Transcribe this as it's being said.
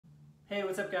Hey,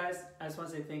 what's up guys? I just want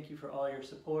to say thank you for all your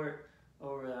support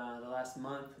over the last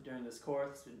month during this course.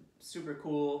 It's been super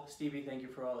cool. Stevie, thank you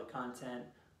for all the content,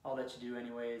 all that you do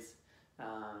anyways.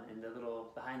 And the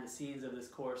little behind the scenes of this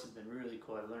course has been really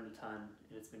cool. I've learned a ton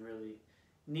and it's been really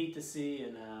neat to see,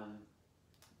 and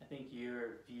I think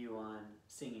your view on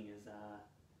singing is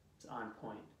on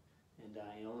point and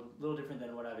you know, a little different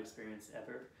than what I've experienced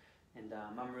ever. And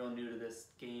I'm real new to this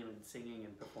game and singing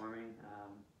and performing.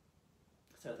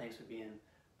 So thanks for being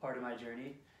part of my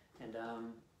journey, and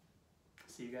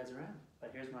see you guys around.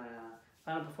 But here's my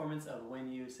final performance of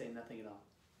When You Say Nothing at All.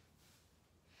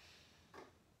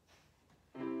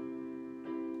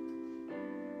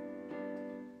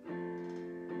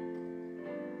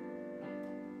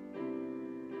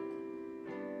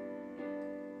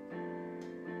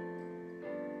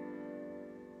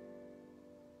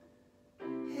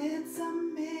 It's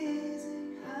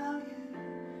amazing how you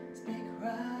speak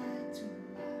right to my heart.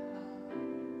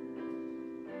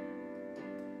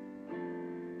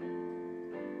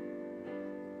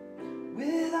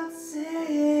 Without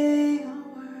saying a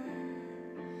word,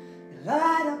 you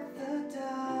light up the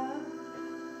dark.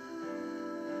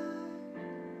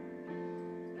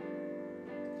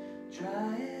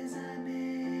 Try as I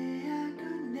may, I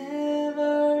could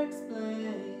never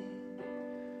explain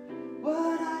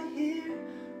what I hear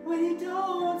when you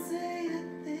don't say a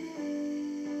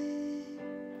thing.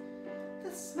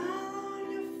 The smile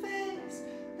on your face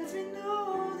lets me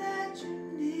know that you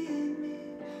need me.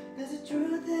 There's a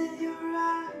truth in your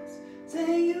eyes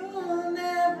saying you'll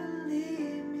never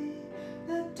leave me.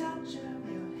 The touch of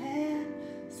your hand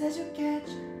says you'll catch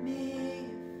me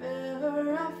if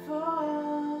ever I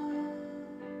fall.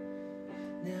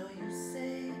 Now you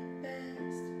say it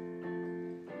best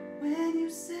when you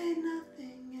say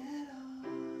nothing at all.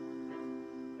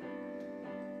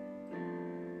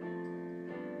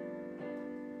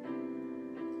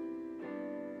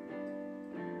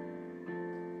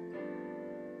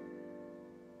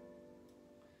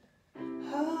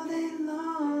 All day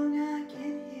long I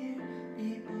can hear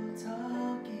people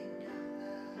talking out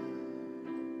loud.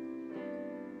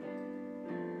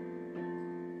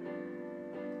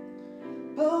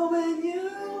 But when you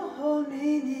hold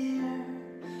me near,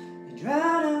 you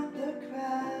drown out the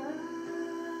crowd.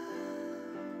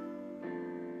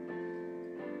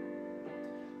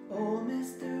 Oh,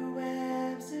 Mr.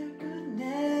 Webster could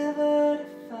never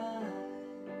define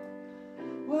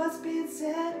what's being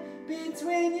said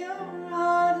between your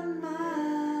heart and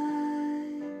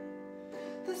mine.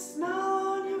 The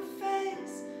smile on your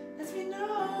face lets me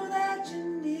know that you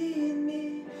need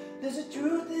me. There's a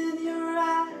truth in your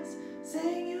eyes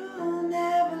saying you'll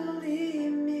never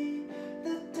leave me.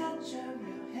 The touch of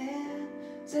your hand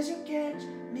says you'll catch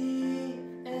me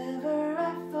if ever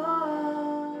I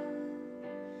fall.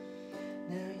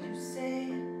 Now you say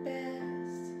it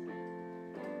best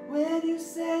when you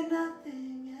say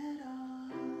nothing at all.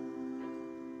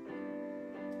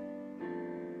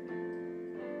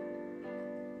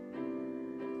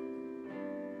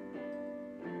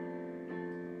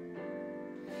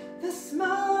 The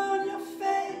smile on your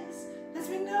face lets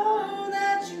me know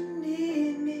that you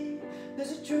need me.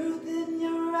 There's a truth in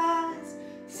your eyes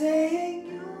saying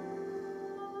you'll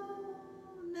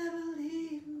never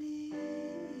leave me.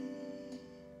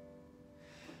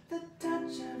 The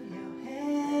touch of your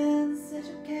hand says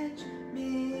you'll catch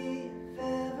me if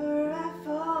ever I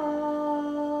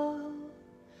fall.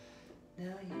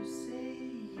 Now you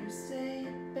say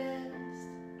it best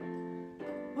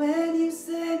when you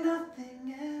say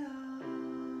nothing at all.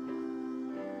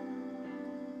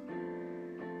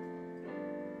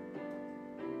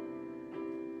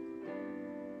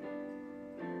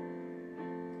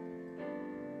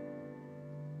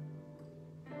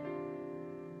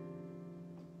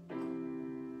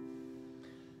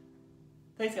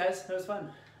 Thanks guys, that was fun.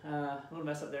 A little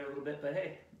mess up there a little bit, but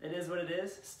hey, it is what it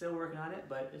is. Still working on it,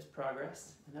 but it's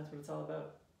progress, and that's what it's all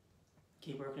about.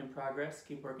 Keep working in progress,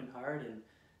 keep working hard and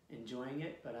enjoying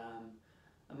it. But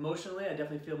emotionally, I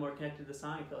definitely feel more connected to the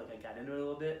song. I feel like I got into it a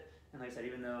little bit, and like I said,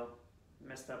 even though I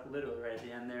messed up literally right at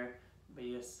the end there, but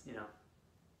you just, you know,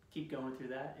 keep going through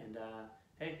that, and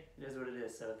hey, it is what it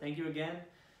is. So thank you again,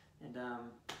 and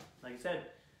like I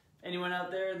said, anyone out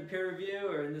there in the peer review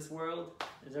or in this world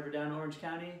is ever down in Orange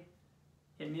County,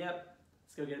 hit me up.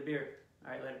 Let's go get a beer.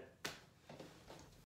 All right, later.